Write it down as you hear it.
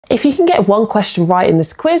If you can get one question right in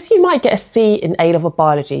this quiz, you might get a C in A-level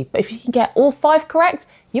biology, but if you can get all 5 correct,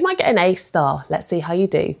 you might get an A star. Let's see how you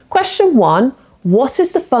do. Question 1, what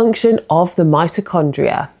is the function of the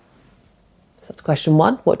mitochondria? So that's question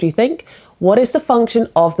 1. What do you think? What is the function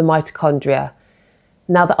of the mitochondria?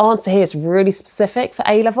 Now the answer here is really specific for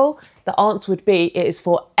A-level. The answer would be it is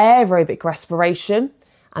for aerobic respiration,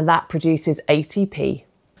 and that produces ATP.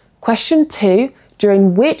 Question 2,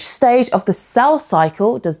 during which stage of the cell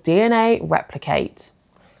cycle does DNA replicate?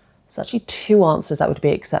 There's actually 2 answers that would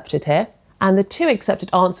be accepted here. And the 2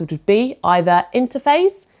 accepted answers would be either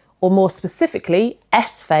interphase, or more specifically,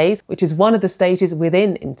 S phase, which is one of the stages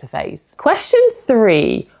within interphase. Question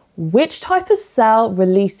 3, which type of cell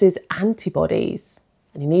releases antibodies?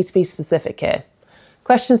 And you need to be specific here.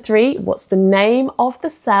 Question 3, what's the name of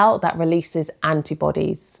the cell that releases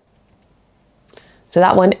antibodies? So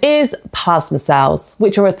that one is plasma cells,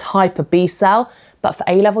 which are a type of B cell, but for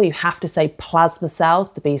A-level you have to say plasma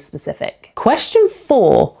cells to be specific. Question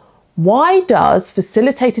 4, why does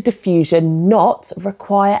facilitated diffusion not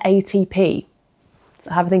require ATP?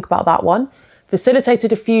 So have a think about that one. Facilitated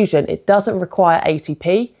diffusion, it doesn't require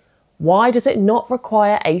ATP. Why does it not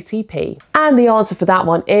require ATP? And the answer for that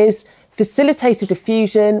one is facilitated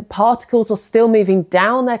diffusion, particles are still moving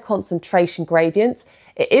down their concentration gradient.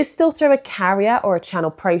 It is still through a carrier or a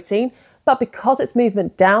channel protein, but because it's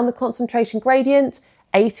movement down the concentration gradient,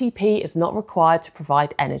 ATP is not required to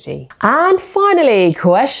provide energy. And finally,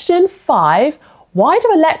 question 5, why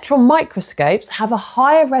do electron microscopes have a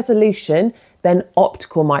higher resolution than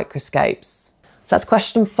optical microscopes? So that's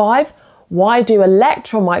question 5. Why do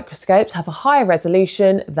electron microscopes have a higher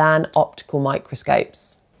resolution than optical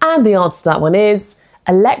microscopes? And the answer to that one is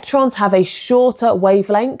electrons have a shorter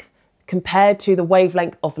wavelength compared to the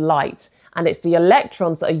wavelength of light. And it's the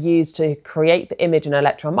electrons that are used to create the image in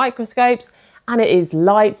electron microscopes, and it is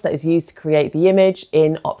light that is used to create the image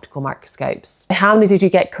in optical microscopes. How many did you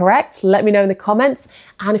get correct? Let me know in the comments.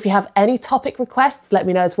 And if you have any topic requests, let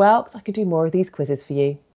me know as well, because I could do more of these quizzes for you.